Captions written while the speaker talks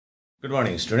Good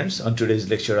morning, students. On today's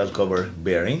lecture, I'll cover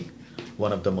bearing,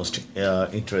 one of the most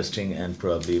interesting and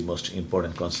probably most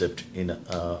important concept in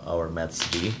our Maths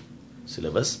D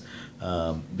syllabus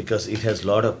because it has a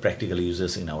lot of practical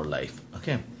uses in our life.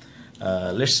 Okay,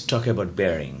 let's talk about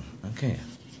bearing. Okay,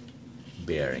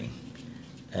 bearing,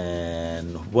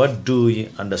 and what do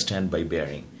you understand by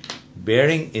bearing?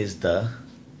 Bearing is the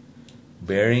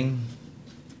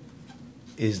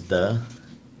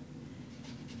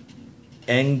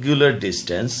angular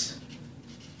distance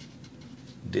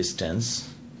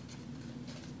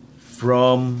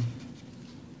from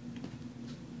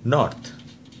north.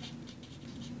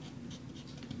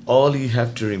 All you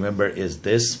have to remember is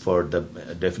this for the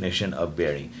definition of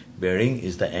bearing. Bearing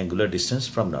is the angular distance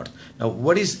from north. Now,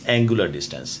 what is angular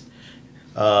distance?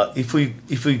 If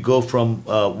we go from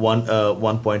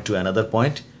one point to another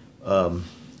point,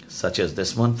 such as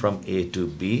this one, from A to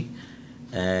B,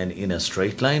 and in a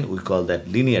straight line, we call that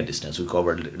linear distance. We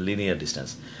cover linear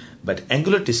distance. But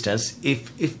angular distance,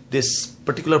 if this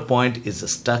particular point is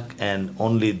stuck and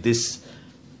only this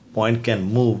point can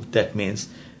move, that means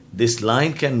this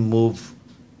line can move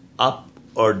up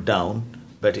or down,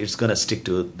 but it's going to stick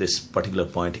to this particular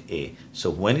point A. So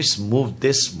when it's moved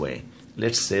this way,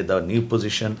 let's say the new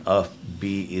position of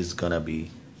B is going to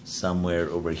be somewhere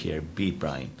over here, B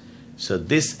prime. So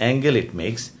this angle it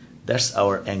makes, that's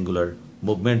our angular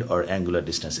movement or angular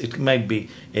distance. It might be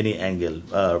any angle.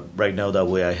 Right now, the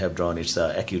way I have drawn, it's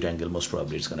an acute angle. Most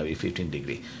probably it's going to be 15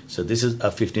 degree. So this is a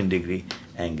 15 degree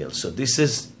angle. So this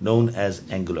is known as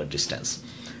angular distance.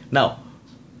 Now,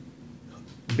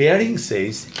 bearing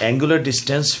says angular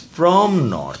distance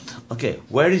from north. Okay,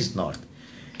 where is north?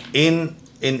 In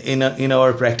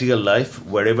our practical life,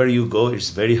 wherever you go,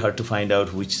 it's very hard to find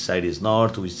out which side is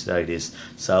north, which side is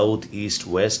south, east,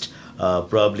 west.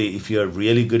 Probably if you are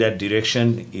really good at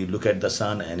direction, you look at the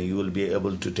sun and you will be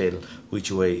able to tell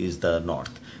which way is the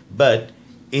north. But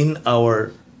in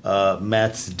our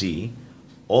Maths D,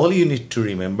 all you need to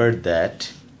remember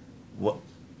that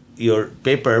your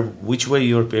paper, which way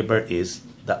your paper is,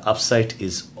 the upside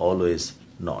is always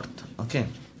north. Okay,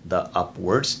 the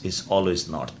upwards is always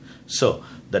north. So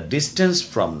the distance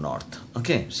from north.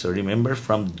 Okay, so remember,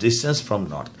 from distance from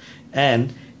north,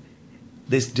 and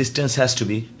this distance has to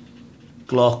be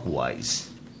clockwise.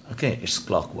 Okay, it's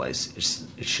clockwise.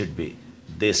 It should be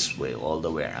this way all the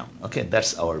way around. Okay,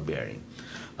 that's our bearing.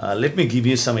 Let me give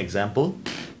you some example.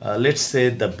 Let's say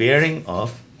the bearing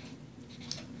of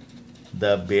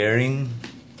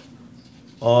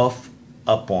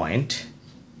a point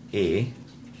A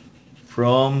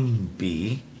from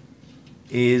B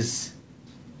is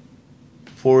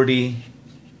 40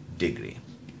 degree.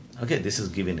 Okay, this is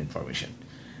given information,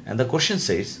 and the question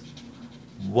says,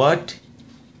 what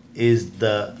is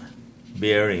the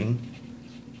bearing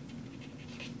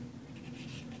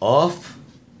of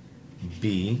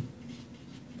B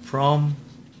from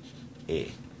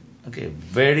A? Okay,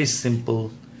 very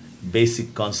simple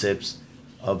basic concepts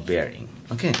of bearing.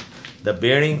 Okay, the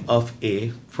bearing of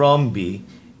A from B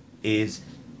is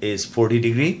 40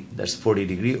 degree. That's 40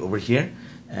 degree over here.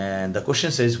 And the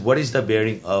question says, what is the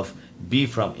bearing of B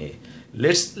from A?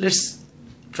 Let's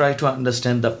try to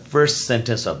understand the first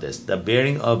sentence of this, the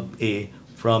bearing of A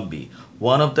from B.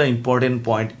 One of the important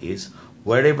point is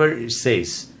wherever it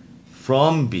says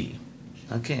from B.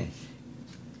 Okay,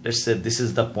 let's say this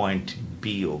is the point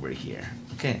B over here.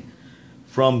 Okay,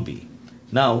 from B.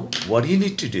 Now what you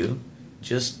need to do,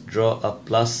 just draw a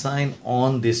plus sign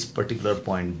on this particular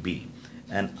point B,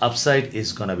 and upside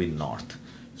is gonna be north.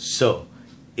 So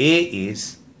A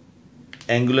is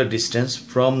angular distance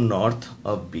from north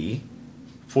of B,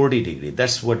 40 degree.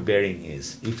 That's what bearing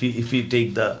is. If you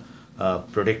take the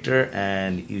protractor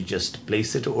and you just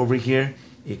place it over here,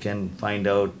 you can find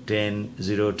out 10,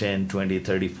 0, 10, 20,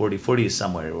 30, 40. 40 is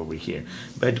somewhere over here.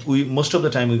 But most of the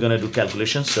time we're going to do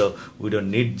calculations, so we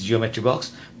don't need geometry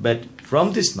box. But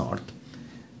from this north,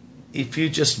 if you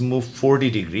just move 40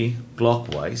 degree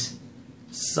clockwise,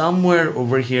 somewhere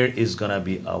over here is going to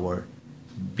be our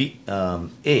B,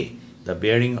 A. The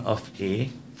bearing of A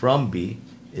from B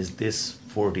is this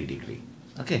 40 degree.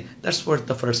 Okay, that's what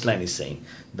the first line is saying.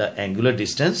 The angular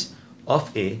distance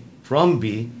of A from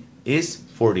B is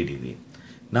 40 degree.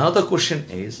 Now the question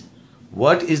is,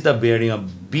 what is the bearing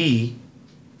of B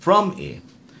from A?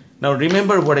 Now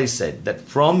remember what I said, that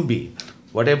from B,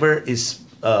 whatever is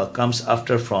comes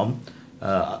after from,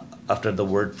 after the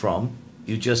word from,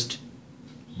 you just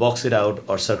box it out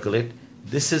or circle it.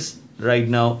 This is right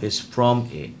now is from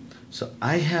A. So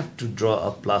I have to draw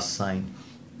a plus sign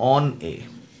on A.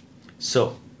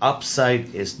 So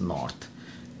upside is north.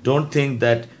 Don't think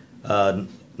that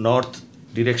north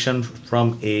direction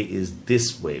from A is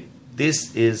this way.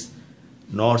 This is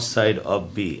north side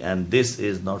of B and this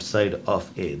is north side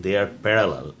of A. They are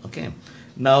parallel. Okay.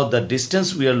 Now the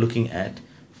distance we are looking at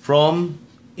from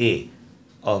A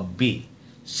of B.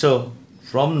 So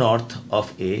from north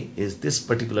of A is this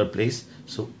particular place.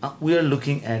 So we are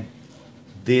looking at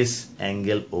this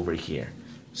angle over here.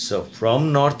 So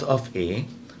from north of A,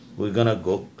 we're gonna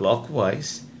go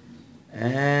clockwise,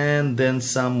 and then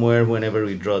somewhere whenever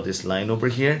we draw this line over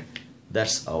here,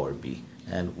 that's our B,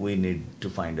 and we need to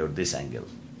find out this angle.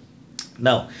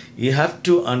 Now you have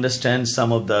to understand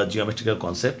some of the geometrical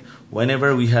concept.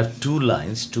 Whenever we have two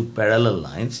lines, two parallel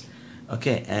lines,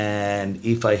 okay, and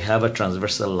if I have a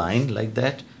transversal line like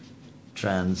that,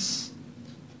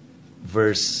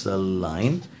 transversal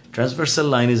line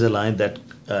is a line that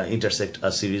intersect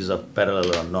a series of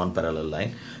parallel or non-parallel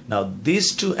line. Now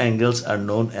these two angles are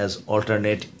known as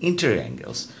alternate interior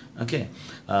angles. Okay,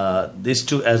 these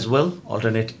two as well,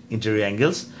 alternate interior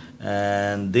angles,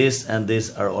 and this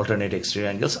are alternate exterior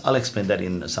angles. I'll explain that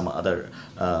in some other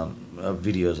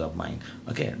videos of mine.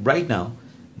 Okay, right now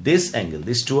this angle,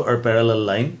 these two are parallel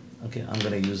line. Okay, I'm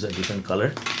gonna use a different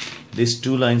color. These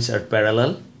two lines are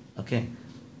parallel. Okay,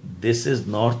 this is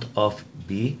north of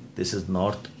B, this is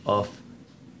north of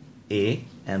A,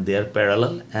 and they are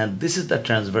parallel, and this is the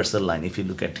transversal line if you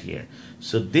look at here.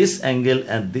 So this angle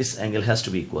and this angle has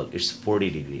to be equal. It's 40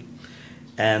 degree,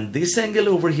 and this angle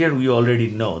over here we already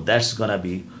know that's gonna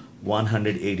be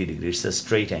 180 degrees. It's a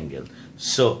straight angle.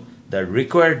 So the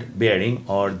required bearing,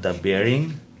 or the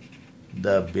bearing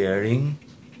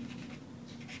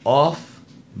of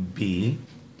B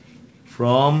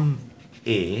from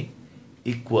A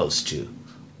equals to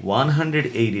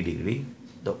 180 degree,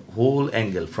 the whole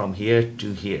angle from here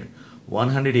to here,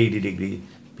 180 degree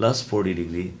plus 40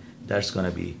 degree, that's going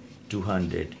to be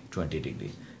 220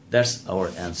 degree. That's our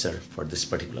answer for this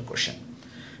particular question.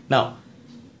 Now,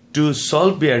 to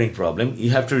solve bearing problem,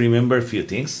 you have to remember a few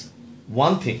things.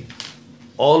 One thing,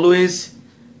 always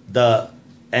the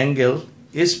angle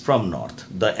is from north.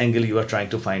 The angle you are trying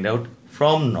to find out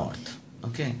from north.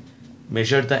 Okay,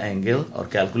 measure the angle or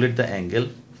calculate the angle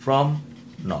from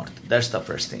north. That's the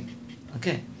first thing.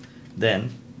 Okay,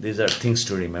 then these are things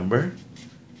to remember.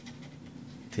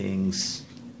 Things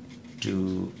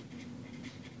to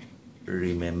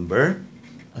remember.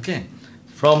 Okay,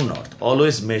 from north,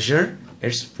 always measure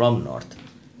it's from north.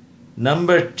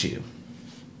 Number two,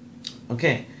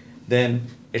 okay, then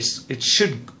it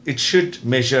should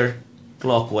measure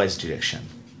clockwise direction.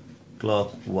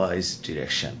 Clockwise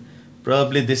direction.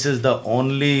 Probably this is the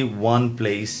only one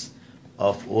place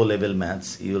of O-level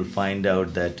maths you will find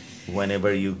out that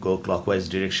whenever you go clockwise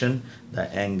direction, the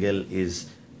angle is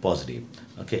positive.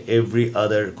 Okay, every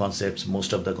other concepts,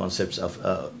 most of the concepts of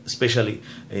especially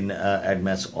in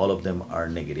admaths, all of them are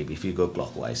negative if you go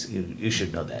clockwise. You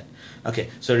should know that. Okay,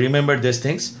 so remember these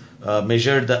things.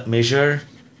 Measure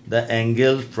the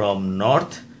angle from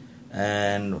north,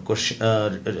 and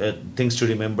things to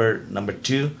remember. Number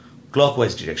two,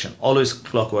 clockwise direction. Always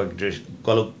clockwise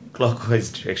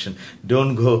direction.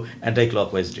 Don't go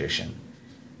anti-clockwise direction.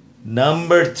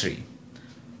 Number three,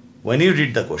 when you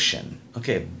read the question,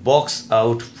 okay, box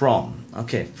out from.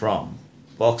 Okay, from,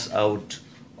 box out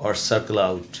or circle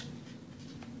out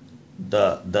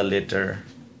the letter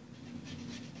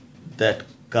that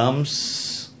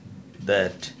comes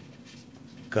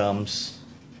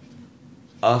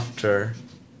after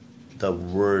the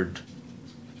word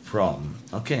from.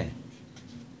 Okay,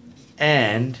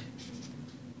 and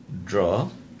draw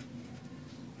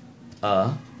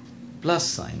a plus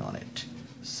sign on it.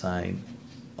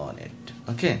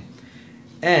 Okay,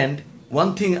 and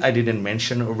one thing I didn't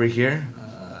mention over here,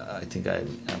 I think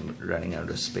I'm running out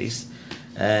of space,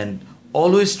 and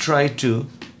always try to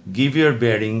give your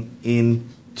bearing in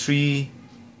 3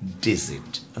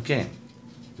 digits. Okay,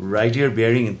 write your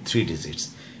bearing in 3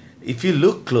 digits. If you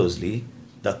look closely,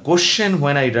 the question,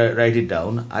 when I write it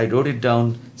down, I wrote it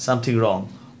down something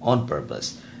wrong on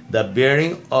purpose. The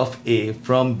bearing of A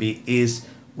from B is,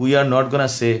 we are not gonna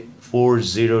say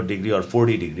 40 degree or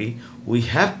 40 degree. We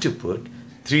have to put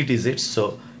 3 digits.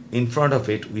 So in front of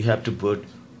it, we have to put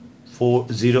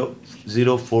 040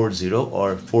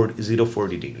 or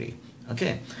 040 degree.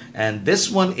 Okay, and this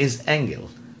one is angle.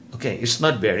 Okay, it's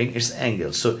not bearing, it's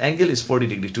angle. So angle is 40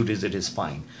 degree, 2 digit is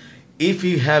fine. If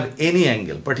you have any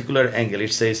angle, particular angle,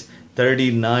 it says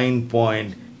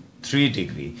 39.3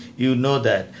 degree. You know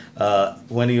that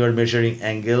when you are measuring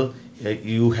angle,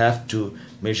 you have to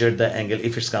measure the angle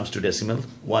if it comes to decimal,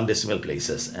 1 decimal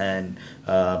places, and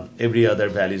every other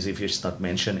values, if it's not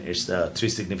mentioned, it's 3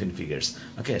 significant figures.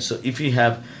 Okay, so if you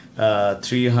have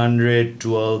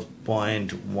 312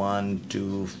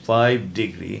 0.125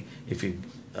 degree. If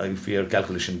your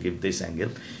calculation give this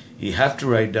angle, you have to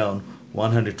write down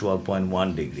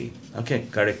 112.1 degree. Okay,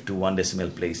 correct to 1 decimal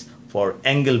place for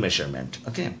angle measurement.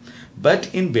 Okay,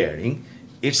 but in bearing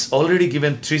it's already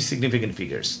given 3 significant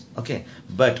figures. Okay,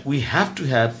 but we have to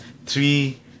have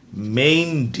 3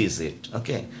 main digit.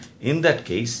 Okay, in that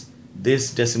case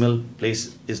this decimal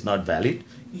place is not valid.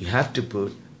 You have to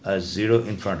put a 0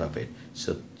 in front of it.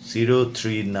 So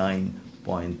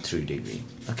 039.3 degree.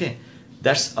 Okay,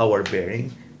 that's our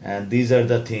bearing, and these are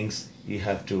the things you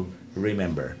have to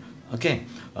remember. Okay,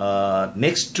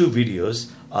 next 2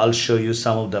 videos I'll show you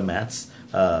some of the maths,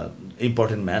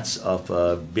 important maths of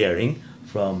bearing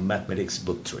from mathematics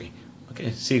book 3.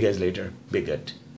 Okay, see you guys later. Be good.